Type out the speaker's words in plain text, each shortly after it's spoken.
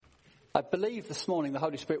I believe this morning the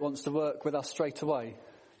Holy Spirit wants to work with us straight away.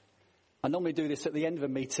 I normally do this at the end of a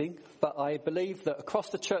meeting, but I believe that across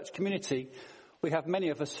the church community, we have many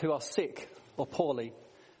of us who are sick or poorly.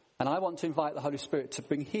 And I want to invite the Holy Spirit to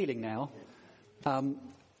bring healing now.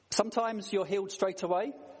 Sometimes you're healed straight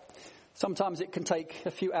away. Sometimes it can take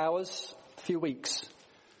a few hours, a few weeks.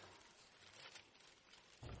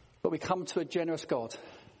 But we come to a generous God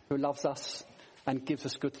who loves us and gives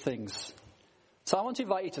us good things. So I want to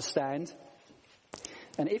invite you to stand.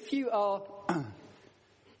 And if you are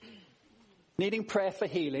needing prayer for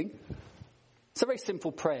healing, it's a very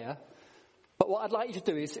simple prayer. But what I'd like you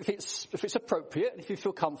to do is, if it's appropriate, if you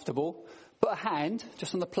feel comfortable, put a hand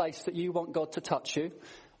just on the place that you want God to touch you.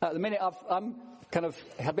 At the minute, I'm kind of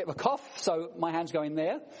had a bit of a cough, so my hand's going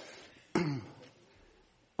there. And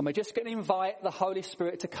we're just going to invite the Holy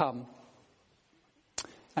Spirit to come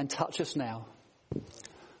and touch us now.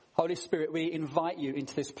 Holy Spirit, we invite you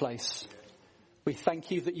into this place. We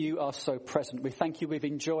thank you that you are so present. We thank you we've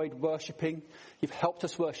enjoyed worshipping. You've helped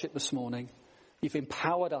us worship this morning. You've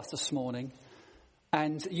empowered us this morning.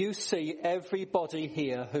 And you see everybody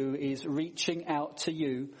here who is reaching out to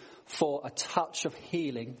you for a touch of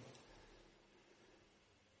healing.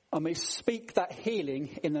 And we speak that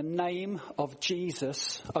healing in the name of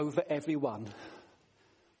Jesus over everyone.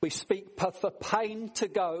 We speak for pain to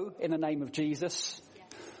go in the name of Jesus.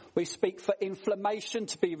 We speak for inflammation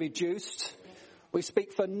to be reduced. We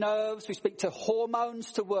speak for nerves. We speak to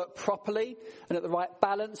hormones to work properly and at the right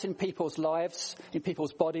balance in people's lives, in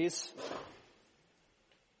people's bodies.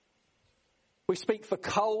 We speak for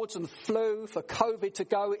colds and flu, for COVID to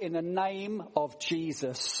go in the name of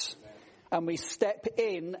Jesus. And we step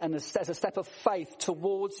in, and as a step of faith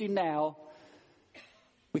towards you now,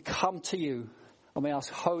 we come to you and we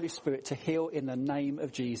ask Holy Spirit to heal in the name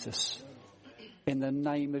of Jesus. In the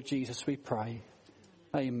name of Jesus we pray.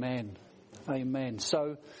 Amen. Amen.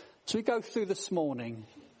 So as we go through this morning,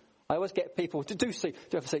 I always get people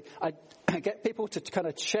I get people to kind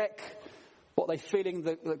of check what they're feeling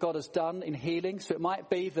that God has done in healing. So it might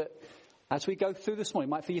be that as we go through this morning,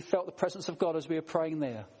 it might be you felt the presence of God as we were praying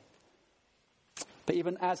there. But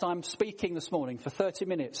even as I'm speaking this morning for 30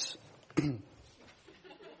 minutes.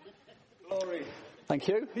 Glory. Thank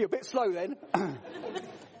you. You're a bit slow then.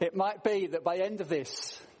 It might be that by the end of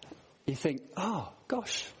this, you think, oh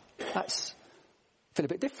gosh, I feel a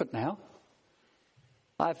bit different now.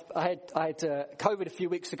 I had COVID a few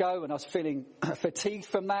weeks ago, and I was feeling fatigued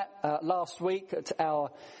from that. Last week at our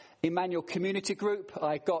Emmanuel community group,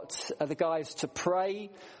 I got the guys to pray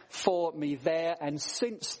for me there, and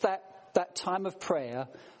since that time of prayer,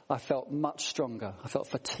 I felt much stronger. I felt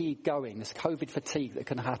fatigue going, this COVID fatigue that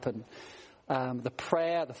can happen. The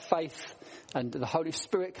prayer, the faith, and the Holy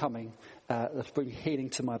Spirit coming that's bringing healing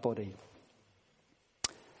to my body.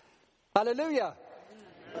 Hallelujah.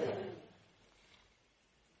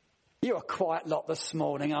 You're a quiet lot this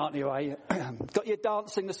morning, aren't you? Got you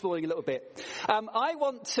dancing this morning a little bit. I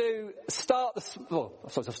want to start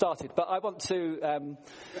I've started, but I want to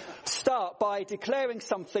start by declaring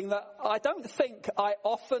something that I don't think I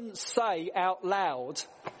often say out loud,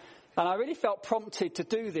 and I really felt prompted to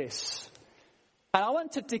do this. And I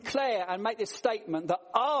want to declare and make this statement that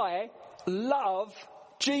I love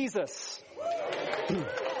Jesus.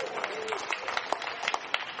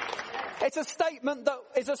 It's a statement that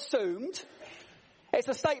is assumed. It's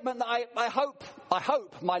a statement that I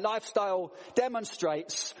hope my lifestyle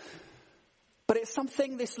demonstrates. But it's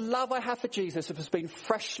something, this love I have for Jesus has been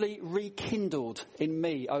freshly rekindled in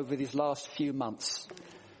me over these last few months.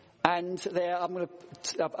 And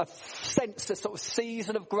I've sensed this sort of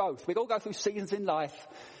season of growth. We all go through seasons in life.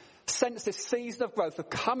 Sense this season of growth,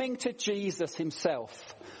 of coming to Jesus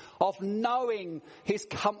himself, of knowing his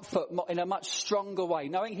comfort in a much stronger way,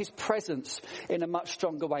 knowing his presence in a much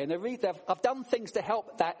stronger way. And I've done things to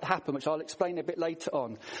help that happen, which I'll explain a bit later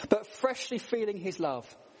on. But freshly feeling his love,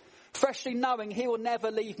 freshly knowing he will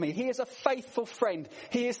never leave me. He is a faithful friend.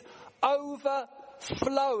 He is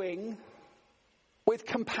overflowing with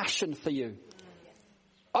compassion for you.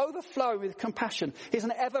 Overflowing with compassion. He's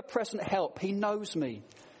an ever-present help. He knows me.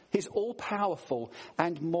 He's all-powerful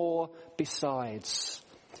and more besides.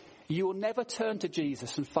 You will never turn to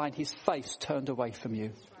Jesus and find his face turned away from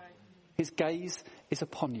you. His gaze is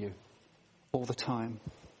upon you all the time.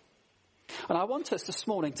 And I want us this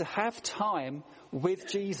morning to have time with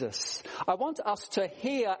Jesus. I want us to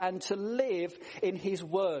hear and to live in his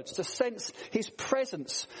words, to sense his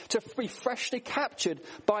presence, to be freshly captured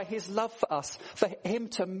by his love for us, for him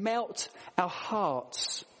to melt our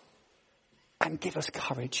hearts and give us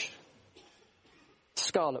courage.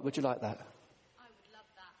 Scarlett, would you like that? I would love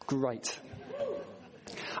that. Great.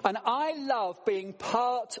 And I love being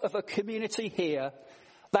part of a community here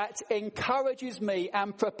that encourages me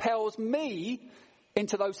and propels me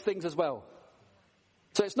into those things as well.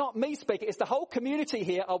 So it's not me speaking, it's the whole community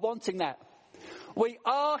here are wanting that. We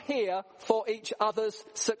are here for each other's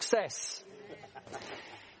success.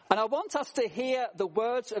 And I want us to hear the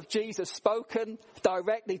words of Jesus spoken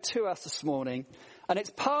directly to us this morning. And it's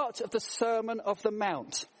part of the Sermon of the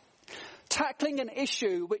Mount, tackling an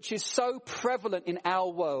issue which is so prevalent in our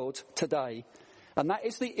world today. And that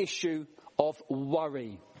is the issue of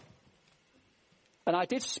worry. And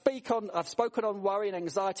I've spoken on worry and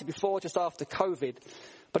anxiety before, just after COVID,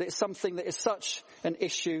 but it's something that is such an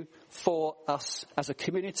issue for us as a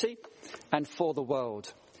community and for the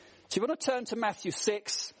world. So you want to turn to Matthew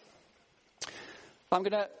 6. I'm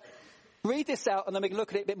going to read this out and then we can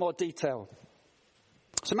look at it in a bit more detail.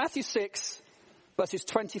 So Matthew 6, verses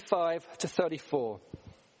 25 to 34.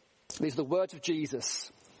 These are the words of Jesus.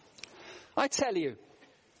 I tell you,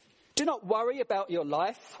 do not worry about your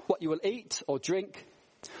life, what you will eat or drink,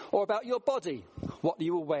 or about your body, what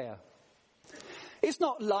you will wear. Is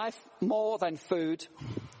not life more than food,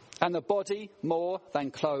 and the body more than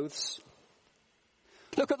clothes?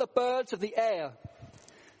 Look at the birds of the air.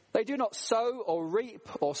 They do not sow or reap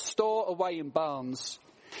or store away in barns,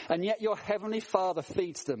 and yet your heavenly Father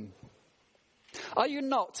feeds them. Are you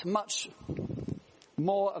not much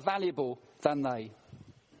more valuable than they?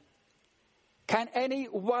 Can any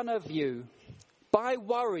one of you, by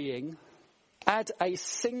worrying, add a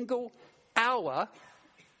single hour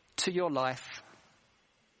to your life?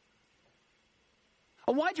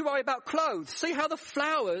 And why do you worry about clothes? See how the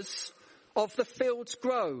flowers of the fields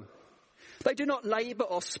grow. They do not labour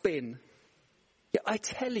or spin. Yet I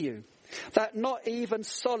tell you that not even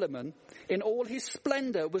Solomon in all his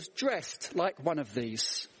splendour was dressed like one of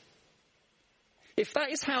these. If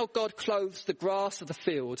that is how God clothes the grass of the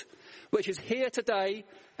field, which is here today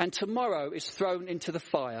and tomorrow is thrown into the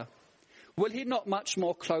fire, will he not much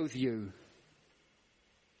more clothe you?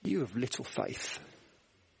 You of little faith.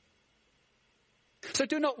 So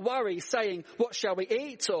do not worry, saying, what shall we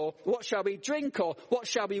eat, or what shall we drink, or what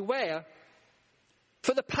shall we wear?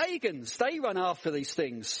 For the pagans, they run after these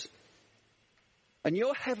things. And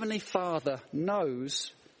your heavenly Father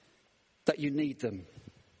knows that you need them.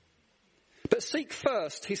 But seek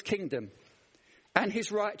first his kingdom and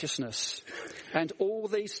his righteousness, and all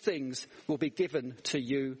these things will be given to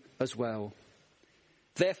you as well.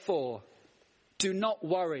 Therefore, do not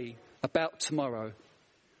worry about tomorrow,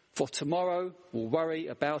 for tomorrow will worry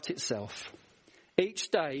about itself. Each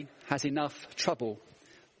day has enough trouble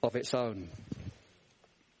of its own.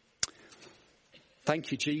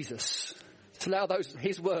 Thank you, Jesus, to allow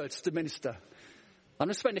his words to minister. I'm going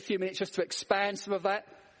to spend a few minutes just to expand some of that,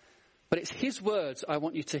 but it's his words I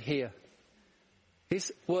want you to hear.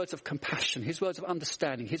 His words of compassion, his words of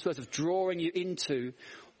understanding, his words of drawing you into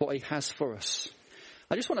what he has for us.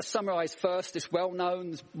 I just want to summarise first this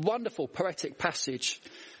well-known, wonderful poetic passage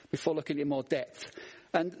before looking in more depth.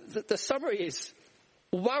 And the summary is,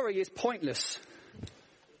 worry is pointless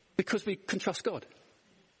because we can trust God.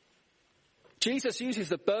 Jesus uses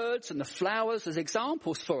the birds and the flowers as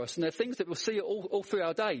examples for us, and they're things that we'll see all through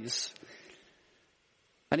our days.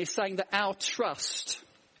 And he's saying that our trust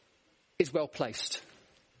is well placed.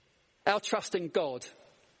 Our trust in God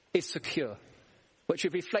is secure, which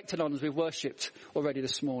we've reflected on as we've worshipped already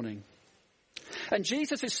this morning. And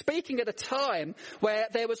Jesus is speaking at a time where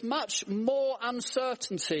there was much more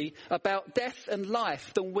uncertainty about death and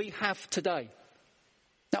life than we have today.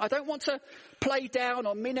 Now, I don't want to play down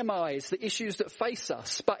or minimise the issues that face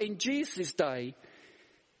us, but in Jesus' day,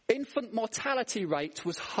 infant mortality rate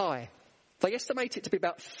was high. They estimate it to be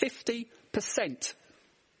about 50%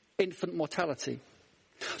 infant mortality.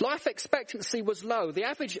 Life expectancy was low. The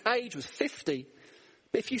average age was 50.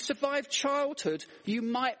 But if you survived childhood, you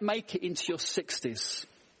might make it into your 60s.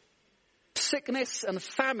 Sickness and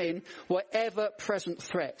famine were ever-present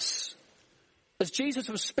threats. As Jesus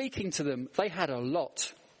was speaking to them, they had a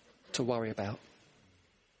lot to worry about.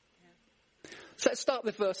 So let's start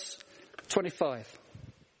with verse 25.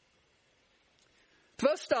 The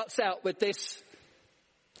verse starts out with this,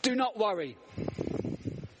 do not worry,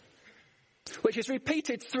 which is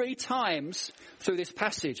repeated 3 times through this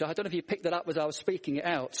passage. I don't know if you picked that up as I was speaking it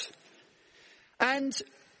out. And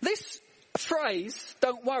this phrase,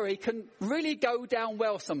 don't worry, can really go down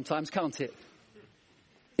well sometimes, can't it?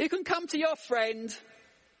 You can come to your friend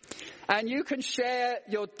and you can share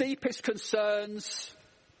your deepest concerns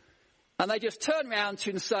and they just turn around to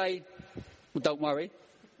you and say, well, don't worry.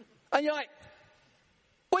 And you're like,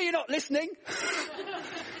 well, you're not listening.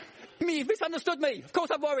 You've misunderstood me. Of course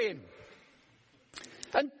I'm worrying.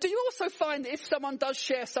 And do you also find that if someone does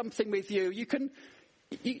share something with you, you can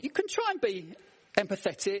try and be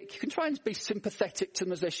empathetic, you can try and be sympathetic to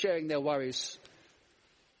them as they're sharing their worries.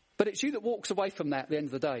 But it's you that walks away from that at the end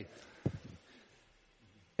of the day.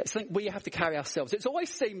 It's something we have to carry ourselves. It always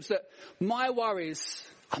seems that my worries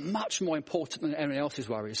are much more important than anyone else's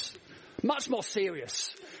worries. Much more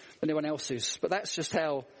serious than anyone else's. But that's just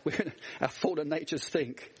how our fallen natures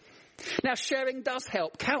think. Now, sharing does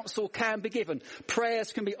help. Counsel can be given.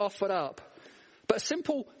 Prayers can be offered up. But a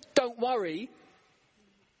simple don't worry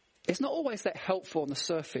is not always that helpful on the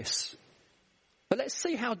surface. But let's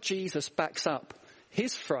see how Jesus backs up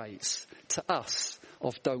his phrase to us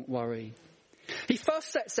of don't worry. He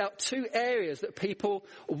first sets out two areas that people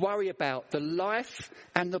worry about, the life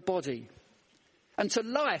and the body. And to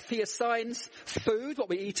life, he assigns food, what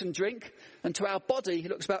we eat and drink, and to our body, he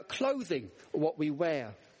looks about clothing, what we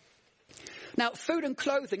wear. Now, food and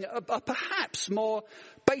clothing are perhaps more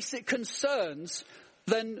basic concerns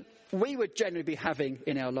than we would generally be having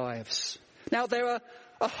in our lives. Now, there are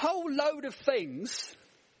a whole load of things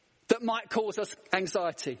that might cause us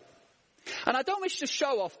anxiety. And I don't wish to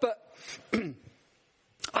show off, but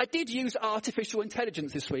I did use artificial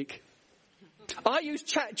intelligence this week. I used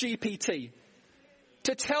ChatGPT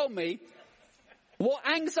to tell me what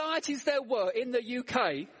anxieties there were in the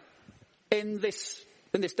UK in this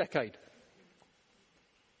decade.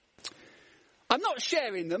 I'm not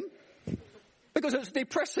sharing them because it's a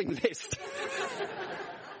depressing list.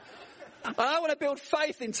 I want to build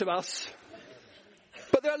faith into us.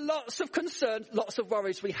 But there are lots of concerns, lots of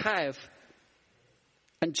worries we have.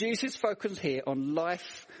 And Jesus focuses here on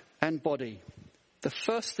life and body. The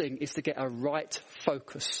first thing is to get a right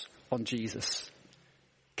focus on Jesus.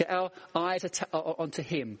 Get our eyes onto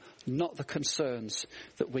him, not the concerns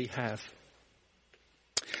that we have.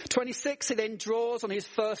 26, he then draws on his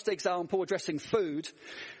first example addressing food,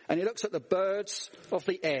 and he looks at the birds of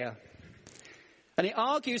the air. And he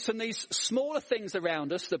argues from these smaller things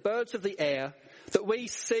around us, the birds of the air, that we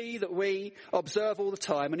see, that we observe all the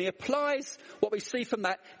time. And he applies what we see from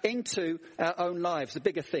that into our own lives, the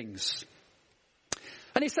bigger things.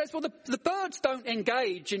 And he says, well, the birds don't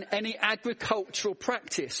engage in any agricultural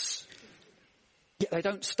practice, yet they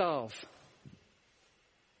don't starve.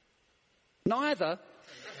 Neither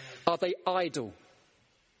are they idle.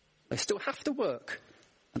 They still have to work,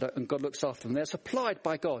 and God looks after them. They're supplied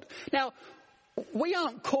by God. Now, we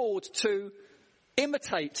aren't called to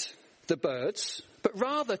imitate the birds, but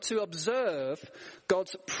rather to observe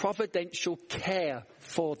God's providential care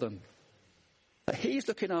for them. That he's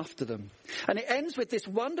looking after them. And it ends with this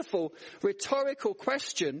wonderful rhetorical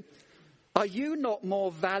question: are you not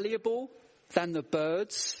more valuable than the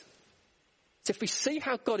birds? So if we see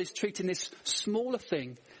how God is treating this smaller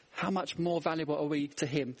thing, how much more valuable are we to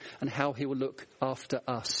him and how he will look after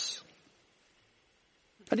us?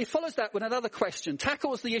 And he follows that with another question,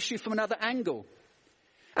 tackles the issue from another angle,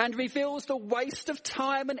 and reveals the waste of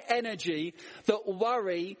time and energy that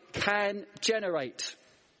worry can generate.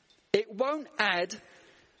 It won't add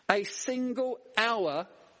a single hour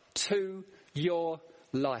to your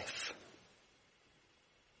life.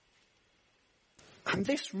 And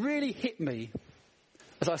this really hit me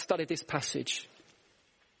as I studied this passage.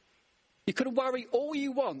 You can worry all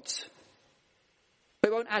you want,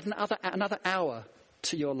 but it won't add another hour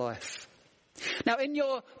to your life. Now, in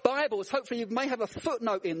your Bibles, hopefully you may have a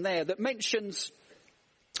footnote in there that mentions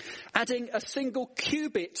adding a single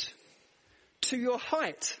cubit to your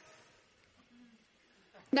height.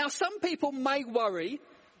 Now, some people may worry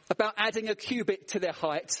about adding a cubit to their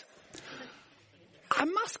height. I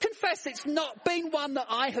must confess it's not been one that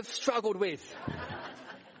I have struggled with.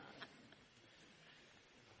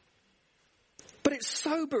 But it's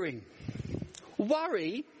sobering.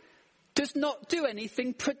 Worry does not do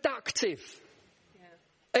anything productive.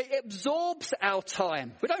 It absorbs our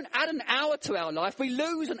time. We don't add an hour to our life. We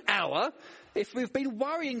lose an hour if we've been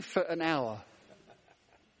worrying for an hour.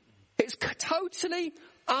 It's totally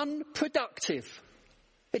unproductive.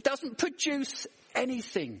 It doesn't produce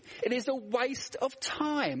anything. It is a waste of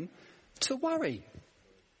time to worry.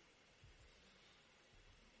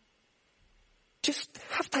 Just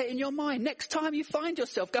have that in your mind. Next time you find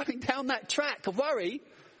yourself going down that track of worry,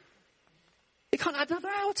 you can't add another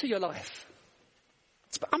hour to your life.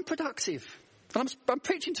 It's unproductive. And I'm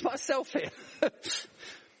preaching to myself here.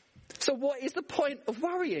 So what is the point of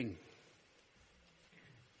worrying?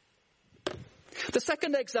 The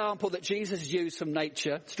second example that Jesus used from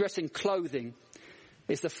nature, addressing clothing,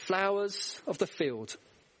 is the flowers of the field.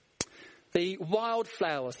 the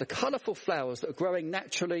wildflowers, the colourful flowers that are growing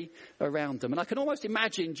naturally around them. And I can almost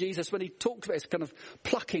imagine Jesus, when he talked about it, kind of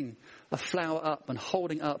plucking a flower up and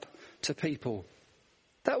holding up to people.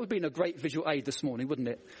 That would have been a great visual aid this morning, wouldn't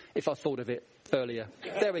it? If I thought of it earlier.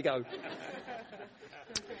 There we go.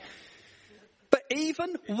 But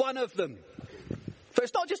even one of them, so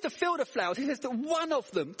it's not just a field of flowers, he says that one of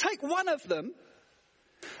them, take one of them,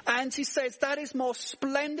 and he says that is more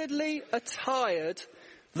splendidly attired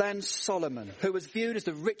than Solomon, who was viewed as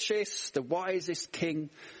the richest, the wisest king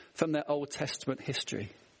from their Old Testament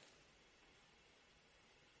history.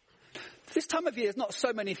 This time of year, there's not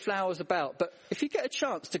so many flowers about, but if you get a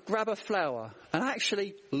chance to grab a flower and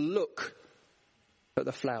actually look at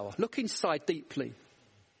the flower, look inside deeply,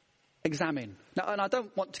 examine. Now, and I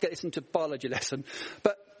don't want to get this into a biology lesson,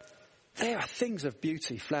 but there are things of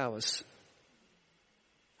beauty, flowers.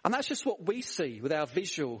 And that's just what we see with our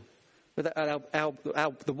visual, with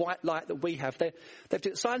the white light that we have.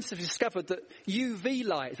 Scientists have discovered that UV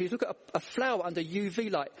light, if you look at a flower under UV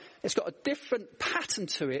light, it's got a different pattern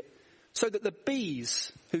to it, so that the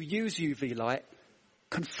bees who use UV light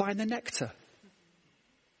can find the nectar.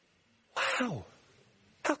 Wow.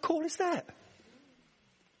 How cool is that?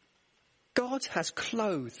 God has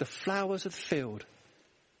clothed the flowers of the field.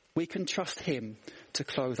 We can trust him to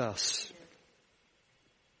clothe us.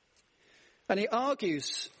 And he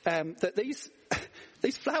argues that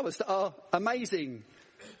these flowers that are amazing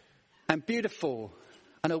and beautiful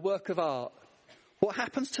and a work of art, what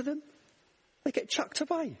happens to them? They get chucked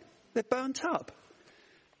away. They're burnt up.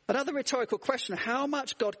 Another rhetorical question, how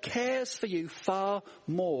much God cares for you far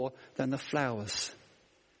more than the flowers.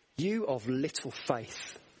 You of little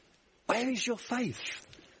faith. Where is your faith?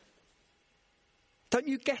 Don't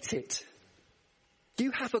you get it?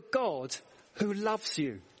 You have a God who loves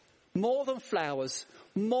you more than flowers,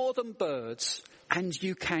 more than birds, and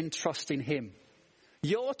you can trust in him.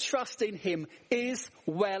 Your trust in him is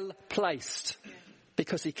well placed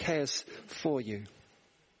because he cares for you.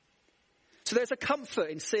 So there's a comfort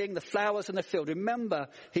in seeing the flowers in the field. Remember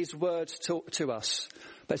his words to us.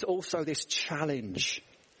 But there's also this challenge.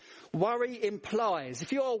 Worry implies,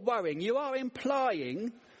 if you are worrying, you are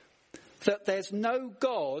implying that there's no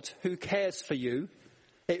God who cares for you.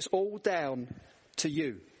 It's all down to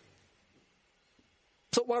you.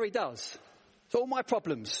 That's what worry does. It's all my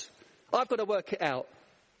problems. I've got to work it out.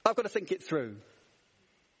 I've got to think it through.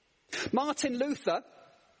 Martin Luther,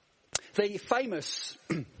 the famous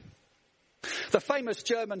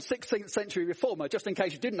German 16th century reformer, just in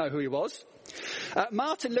case you didn't know who he was,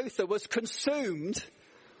 Martin Luther was consumed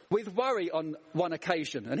with worry on one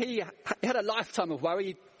occasion. And he had a lifetime of worry.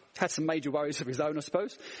 He had some major worries of his own, I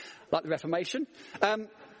suppose, like the Reformation.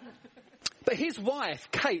 But his wife,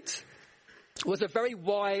 Kate, was a very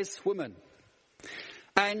wise woman.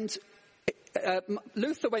 And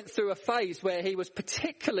Luther went through a phase where he was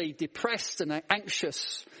particularly depressed and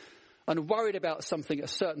anxious and worried about something at a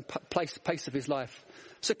certain place of his life.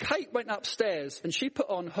 So Kate went upstairs and she put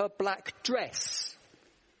on her black dress,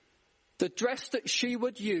 the dress that she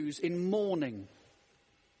would use in mourning.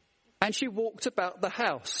 And she walked about the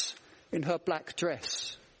house in her black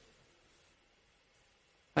dress.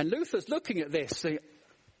 And Luther's looking at this, saying,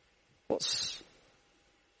 what's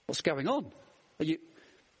going on? Are you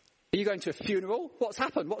going to a funeral? What's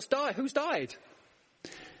happened? What's died? Who's died?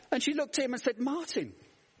 And she looked at him and said, Martin,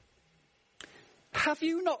 have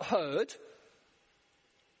you not heard?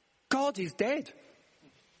 God is dead.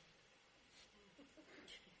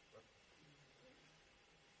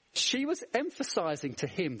 She was emphasizing to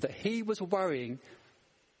him that he was worrying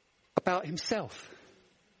about himself.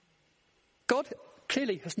 God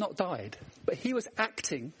clearly has not died, but he was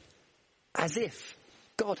acting as if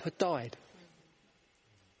God had died.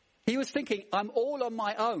 He was thinking, I'm all on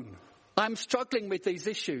my own. I'm struggling with these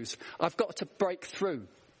issues. I've got to break through.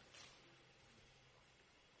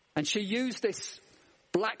 And she used this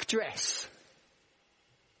black dress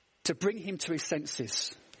to bring him to his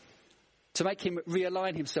senses, to make him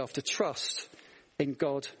realign himself, to trust in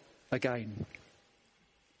God again.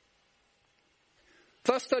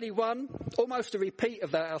 Verse 31, almost a repeat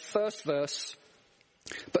of our first verse,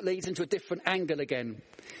 but leads into a different angle again.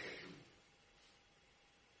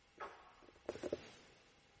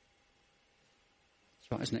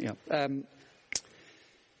 That's right, isn't it? Yeah.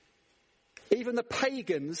 Even the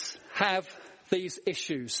pagans have these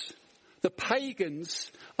issues. The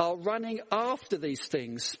pagans are running after these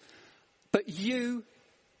things, but you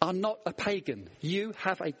are not a pagan. You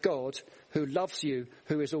have a God who loves you,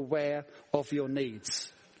 who is aware of your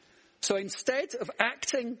needs. So instead of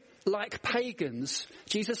acting like pagans,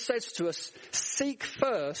 Jesus says to us, seek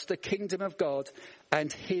first the kingdom of God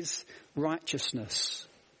and his righteousness.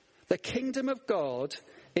 The kingdom of God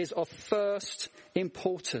is of first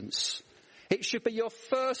importance. It should be your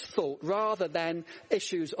first thought rather than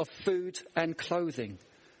issues of food and clothing.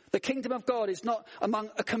 The kingdom of God is not among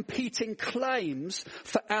competing claims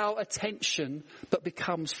for our attention, but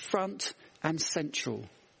becomes front and central.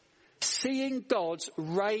 Seeing God's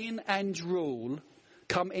reign and rule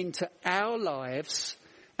come into our lives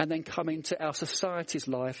and then come into our society's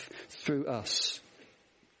life through us.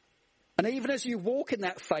 And even as you walk in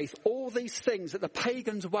that faith, all these things that the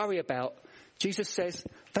pagans worry about, Jesus says,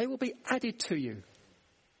 they will be added to you.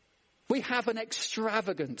 We have an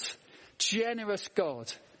extravagant, generous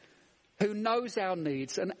God who knows our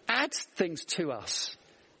needs and adds things to us,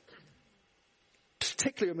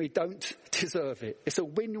 particularly when we don't deserve it. It's a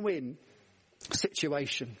win-win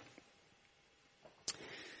situation.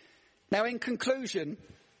 Now, in conclusion,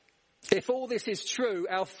 if all this is true,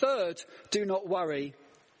 our third do not worry.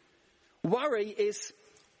 Worry is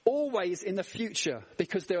always in the future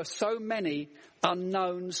because there are so many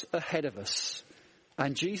unknowns ahead of us.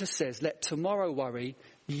 And Jesus says, let tomorrow worry.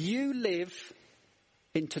 You live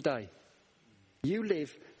in today. You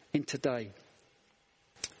live in today.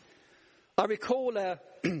 I recall a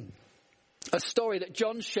story that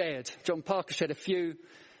John Parker shared a few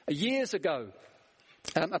years ago.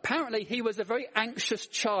 Apparently he was a very anxious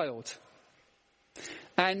child.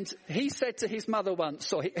 And he said to his mother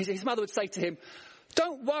once, or his mother would say to him,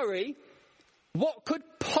 don't worry, what could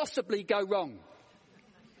possibly go wrong?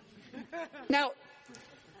 Now,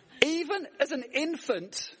 even as an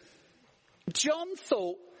infant, John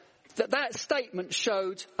thought that statement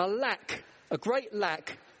showed a great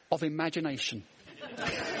lack of imagination.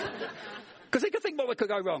 Because he could think what could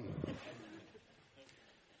go wrong.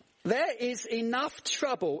 There is enough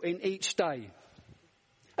trouble in each day.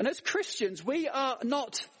 And as Christians, we are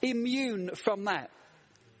not immune from that.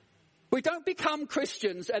 We don't become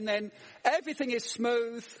Christians and then everything is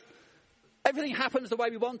smooth. Everything happens the way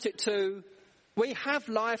we want it to. We have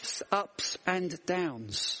life's ups and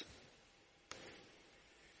downs.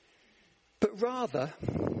 But rather,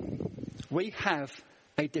 we have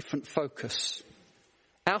a different focus.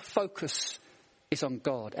 Our focus is on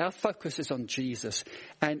God. Our focus is on Jesus.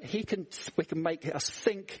 And we can make us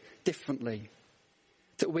think differently.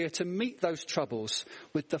 That we are to meet those troubles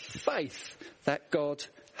with the faith that God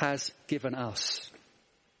has given us.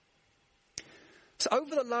 So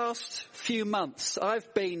over the last few months,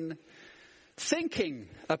 I've been thinking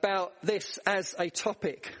about this as a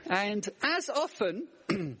topic. And as often,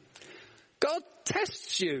 God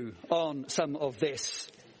tests you on some of this.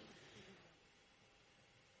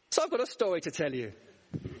 So I've got a story to tell you.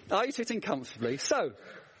 Are you sitting comfortably? So,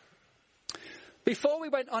 before we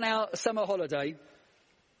went on our summer holiday,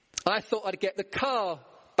 I thought I'd get the car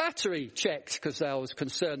battery checked because I was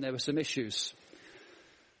concerned there were some issues.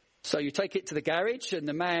 So you take it to the garage and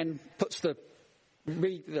the man puts the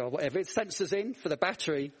sensors in for the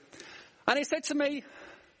battery. And he said to me,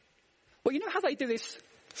 well, you know how they do this?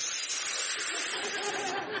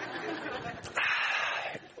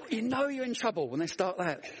 You know you're in trouble when they start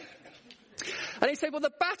that. And he said, well,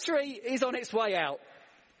 the battery is on its way out.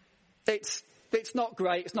 It's not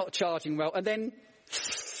great. It's not charging well. And then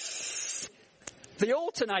the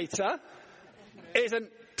alternator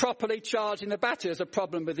isn't properly charging the battery. There's a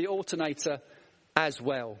problem with the alternator as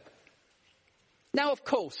well. Now, of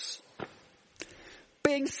course,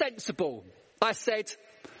 being sensible, I said,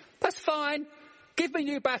 that's fine. Give me a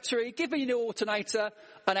new battery, give me a new alternator,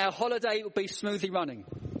 and our holiday will be smoothly running.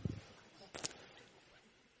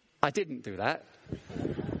 I didn't do that.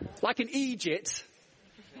 Like in Egypt,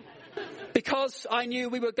 because I knew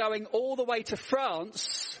we were going all the way to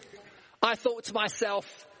France, I thought to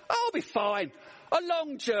myself, I'll be fine. A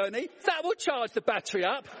long journey, that will charge the battery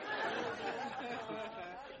up.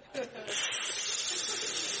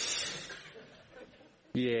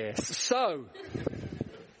 Yes, so,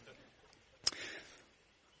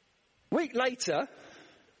 a week later,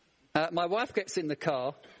 my wife gets in the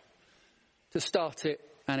car to start it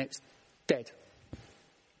and it's dead.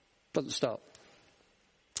 Doesn't start.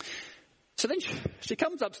 So then she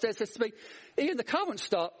comes upstairs and says to me, Ian, the car won't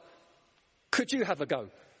start. Could you have a go?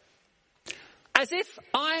 As if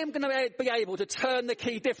I am going to be able to turn the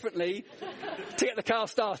key differently to get the car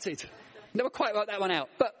started. Never quite worked that one out.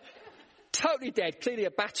 But totally dead, clearly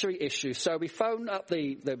a battery issue. So we phoned up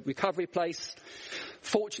the recovery place.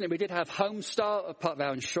 Fortunately, we did have Homestar, a part of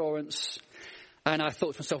our insurance. And I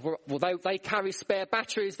thought to myself, well, they carry spare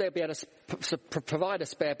batteries. They'll be able to provide a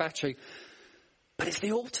spare battery. But it's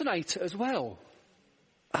the alternator as well.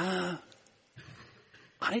 I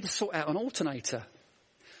need to sort out an alternator.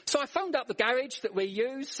 So I phoned up the garage that we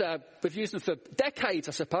use. We've used them for decades,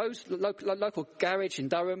 I suppose. Local garage in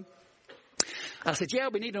Durham. I said, yeah,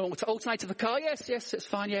 we need an alternator for the car. Yes, it's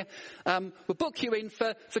fine, yeah. We'll book you in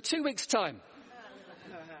for 2 weeks' time.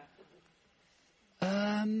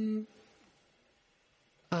 And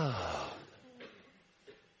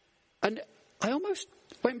I almost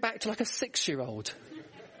went back to like a 6-year-old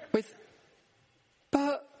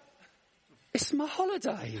but it's my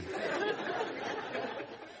holiday.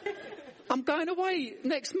 I'm going away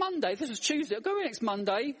next Monday. This is Tuesday. I'm going next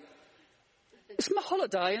Monday. It's my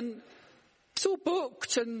holiday and it's all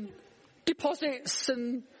booked and deposits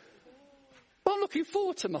and I'm looking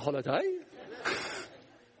forward to my holiday.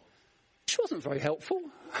 She wasn't very helpful.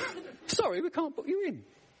 Sorry, we can't book you in.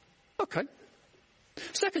 Okay.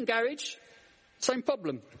 Second garage, same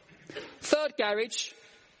problem. Third garage,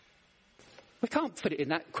 we can't fit it in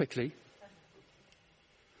that quickly.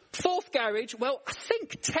 Fourth garage, well, I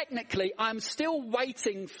think technically I'm still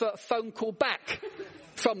waiting for a phone call back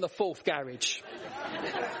from the fourth garage.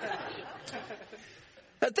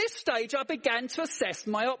 At this stage, I began to assess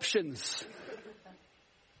my options.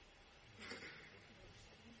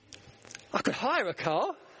 I could hire a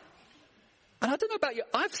car. And I don't know about you,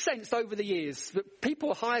 I've sensed over the years that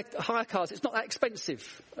people hire cars, it's not that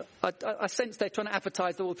expensive. I sense they're trying to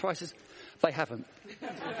advertise all the prices. They haven't.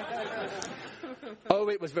 Oh,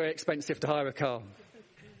 it was very expensive to hire a car.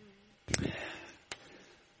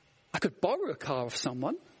 I could borrow a car off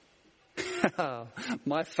someone.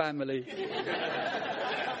 My family.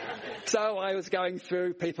 So I was going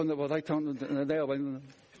through people that, well, they can't,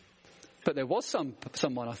 but there was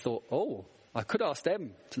someone I thought, oh, I could ask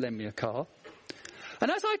them to lend me a car. And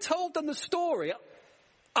as I told them the story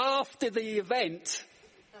after the event,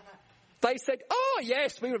 they said, oh,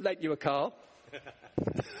 yes, we would lend you a car.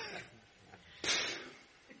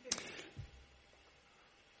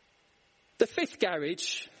 The fifth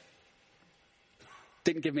garage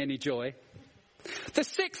didn't give me any joy. The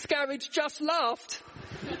sixth garage just laughed.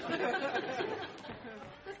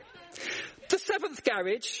 The seventh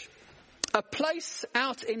garage, a place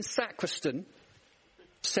out in Sacriston,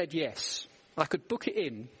 said yes. I could book it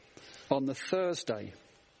in on the Thursday.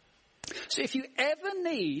 So if you ever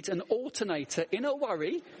need an alternator in a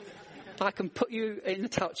worry, I can put you in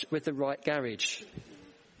touch with the right garage.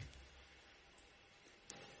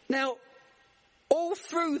 Now, all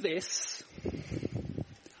through this,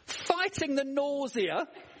 fighting the nausea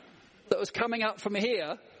that was coming up from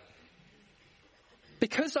here,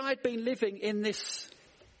 because I'd been living in this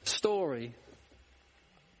story,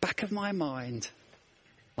 back of my mind,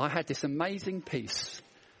 I had this amazing peace.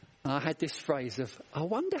 And I had this phrase of, I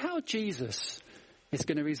wonder how Jesus is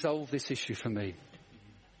going to resolve this issue for me.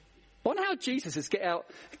 I wonder how Jesus is going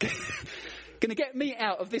to get me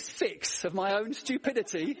out of this fix of my own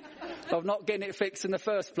stupidity of not getting it fixed in the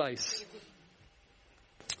first place.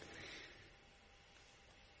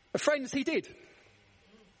 Friends, he did.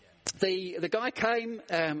 The guy came,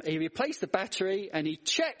 he replaced the battery and he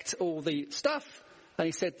checked all the stuff and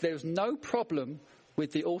he said there's no problem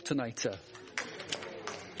with the alternator.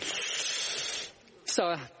 So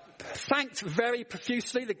I thanked very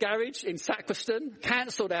profusely the garage in Sacriston,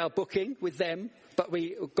 cancelled our booking with them, but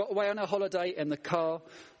we got away on our holiday and the car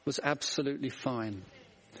was absolutely fine.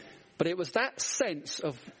 But it was that sense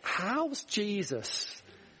of, how's Jesus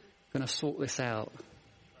going to sort this out?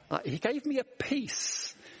 He gave me a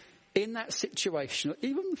peace in that situation,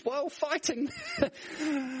 even while fighting.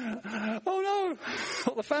 Oh no,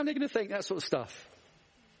 what the family going to think, that sort of stuff.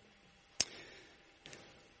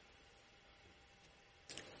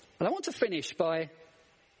 And I want to finish by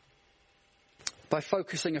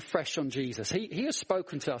focusing afresh on Jesus. He has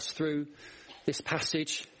spoken to us through this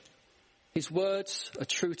passage. His words are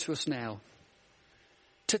true to us now.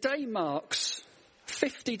 Today marks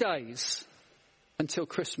 50 days until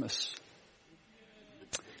Christmas.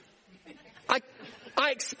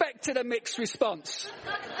 I expected a mixed response.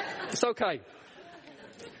 It's okay.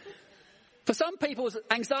 For some people's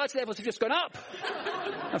anxiety levels have just gone up.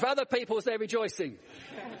 And for other people's, they're rejoicing.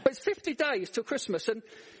 But it's 50 days till Christmas. And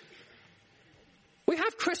we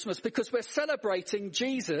have Christmas because we're celebrating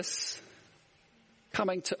Jesus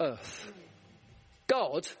coming to earth.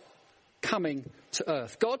 God coming to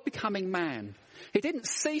earth. God becoming man. He didn't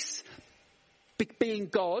cease being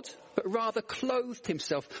God, but rather clothed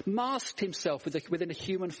himself, masked himself within a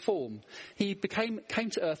human form. He came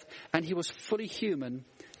to earth and he was fully human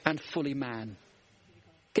and fully man.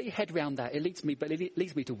 Get your head around that. It leads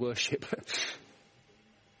me to worship.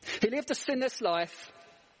 He lived a sinless life.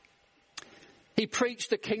 He preached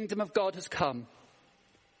the kingdom of God has come.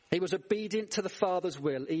 He was obedient to the Father's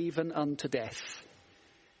will, even unto death.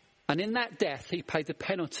 And in that death, he paid the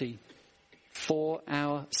penalty for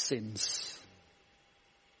our sins.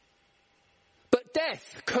 But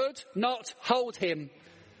death could not hold him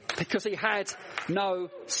because he had no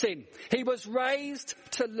sin. He was raised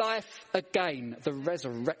to life again, the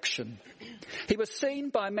resurrection. He was seen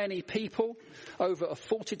by many people over a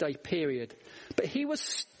 40-day period, but he was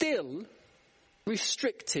still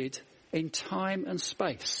restricted in time and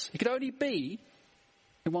space. He could only be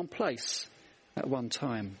in one place at one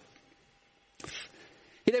time.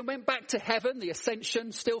 He then went back to heaven, the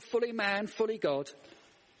ascension, still fully man, fully God.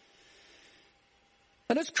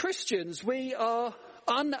 And as Christians, we are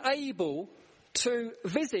unable to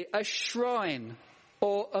visit a shrine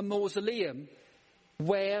or a mausoleum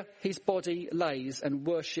where his body lays and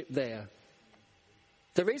worship there.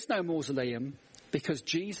 There is no mausoleum because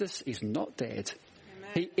Jesus is not dead.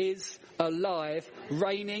 He is alive,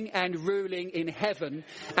 reigning and ruling in heaven.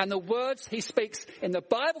 And the words he speaks in the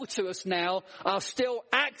Bible to us now are still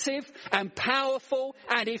active and powerful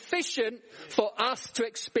and efficient for us to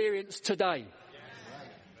experience today.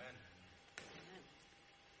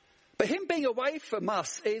 But him being away from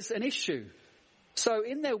us is an issue. So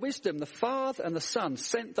in their wisdom, the Father and the Son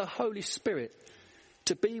sent the Holy Spirit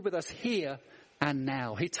to be with us here and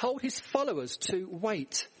now. He told his followers to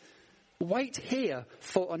wait. Wait here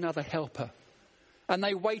for another helper. And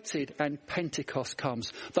they waited, and Pentecost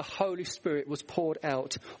comes. The Holy Spirit was poured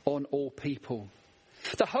out on all people.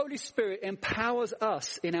 The Holy Spirit empowers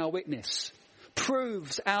us in our witness,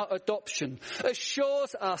 proves our adoption,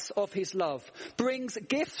 assures us of his love, brings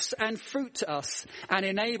gifts and fruit to us, and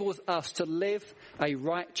enables us to live a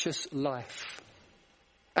righteous life.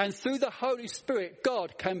 And through the Holy Spirit,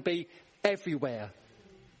 God can be everywhere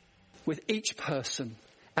with each person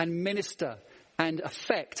and minister and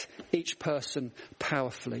affect each person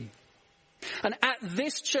powerfully. And at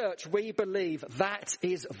this church, we believe that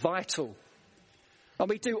is vital. And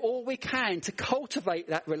we do all we can to cultivate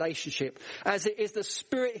that relationship, as it is the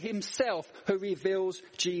Spirit himself who reveals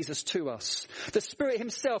Jesus to us. The Spirit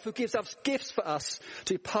himself who gives us gifts for us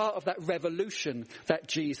to be part of that revolution that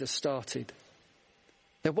Jesus started.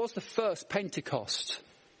 There was the first Pentecost,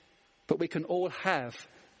 but we can all have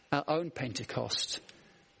our own Pentecost,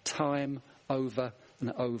 time over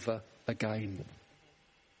and over again.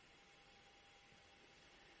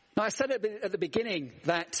 Now, I said at the beginning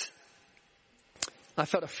that I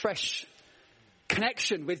felt a fresh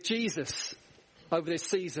connection with Jesus over this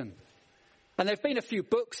season. And there have been a few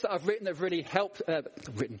books that I've written that have really helped,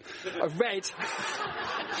 I've read.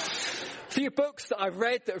 A few books that I've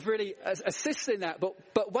read that have really assisted in that.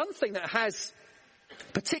 But one thing that has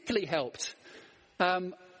particularly helped,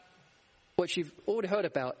 which you've already heard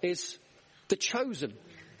about, is The Chosen.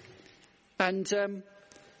 And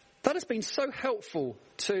that has been so helpful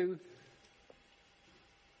to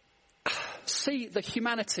see the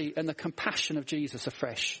humanity and the compassion of Jesus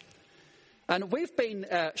afresh. And we've been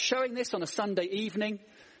showing this on a Sunday evening,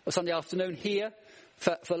 or Sunday afternoon here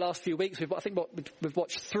for the last few weeks. We've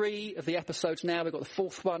watched 3 of the episodes now. We've got the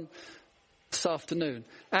 4th one this afternoon.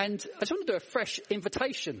 And I just want to do a fresh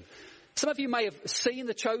invitation. Some of you may have seen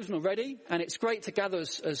The Chosen already, and it's great to gather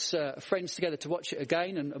as friends together to watch it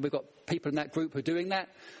again. And we've got people in that group who are doing that.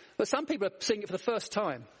 But some people are seeing it for the first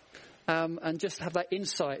time. And just have that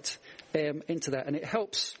insight into that. And it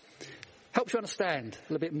helps you understand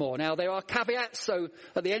a little bit more. Now, there are caveats. So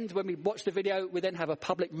at the end, when we watch the video, we then have a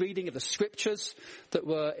public reading of the scriptures that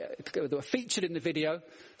were featured in the video,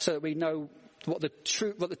 so that we know what the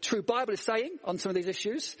true Bible is saying on some of these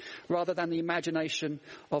issues, rather than the imagination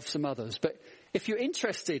of some others. But if you're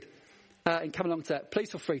interested in coming along to that,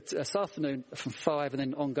 please feel free this afternoon from 5 and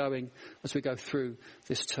then ongoing as we go through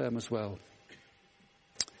this term as well.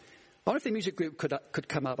 I wonder if the music group could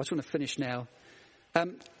come up. I just want to finish now.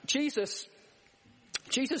 Jesus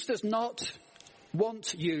does not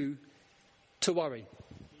want you to worry.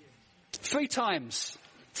 3 times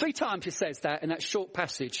he says that in that short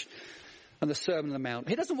passage on the Sermon on the Mount.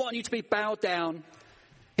 He doesn't want you to be bowed down.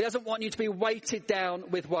 He doesn't want you to be weighted down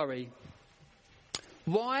with worry.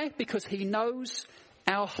 Why? Because he knows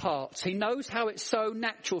our hearts. He knows how it's so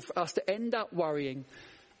natural for us to end up worrying,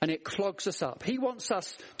 and it clogs us up. He wants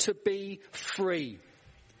us to be free.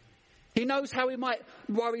 He knows how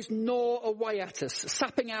worries gnaw away at us,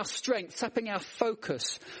 sapping our strength, sapping our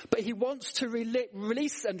focus. But he wants to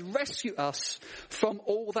release and rescue us from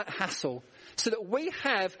all that hassle, so that we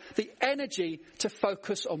have the energy to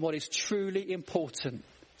focus on what is truly important.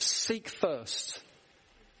 Seek first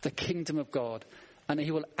the kingdom of God, and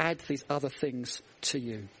he will add these other things to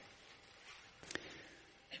you.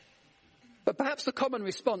 But perhaps the common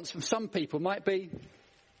response from some people might be,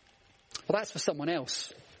 well, that's for someone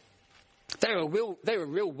else. They're a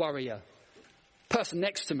real worrier. Person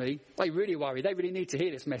next to me, they really worry. They really need to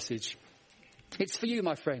hear this message. It's for you,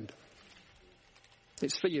 my friend.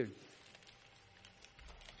 It's for you.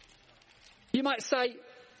 You might say,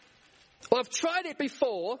 well, I've tried it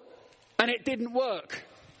before and it didn't work.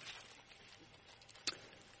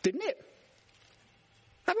 Didn't it?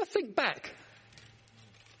 Have a think back.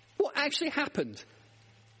 What actually happened?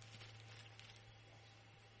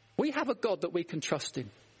 We have a God that we can trust in.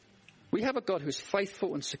 We have a God who is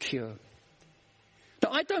faithful and secure. Now,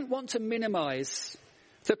 I don't want to minimize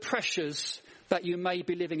the pressures that you may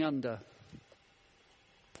be living under.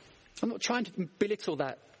 I'm not trying to belittle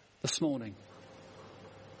that this morning.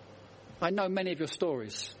 I know many of your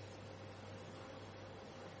stories.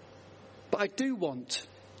 But I do want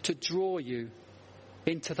to draw you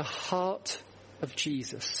into the heart of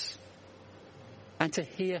Jesus and to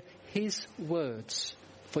hear his words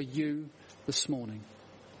for you this morning.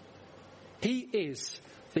 He is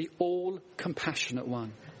the all-compassionate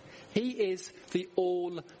one. He is the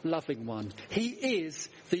all-loving one. He is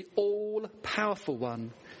the all-powerful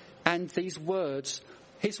one. And these words,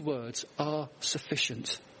 his words, are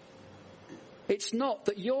sufficient. It's not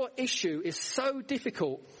that your issue is so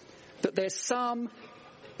difficult that there's some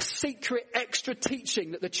secret extra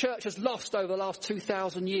teaching that the church has lost over the last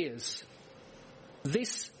 2,000 years.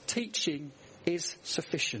 This teaching is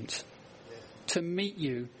sufficient to meet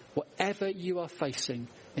you whatever you are facing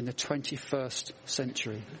in the 21st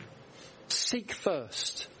century. Seek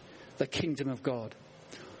first the kingdom of God.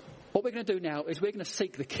 What we're going to do now is we're going to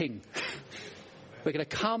seek the King. We're going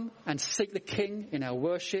to come and seek the King in our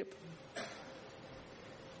worship.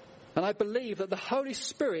 And I believe that the Holy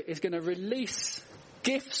Spirit is going to release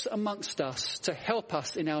gifts amongst us to help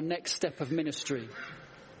us in our next step of ministry.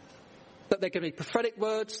 That they're going to be prophetic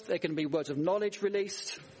words, they're going to be words of knowledge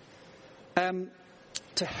released,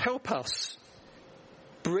 to help us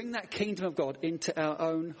bring that kingdom of God into our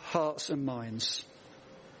own hearts and minds.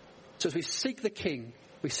 So as we seek the King,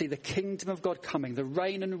 we see the kingdom of God coming, the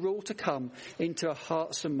reign and rule to come into our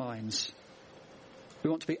hearts and minds. We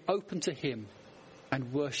want to be open to him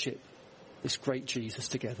and worship this great Jesus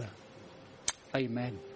together. Amen.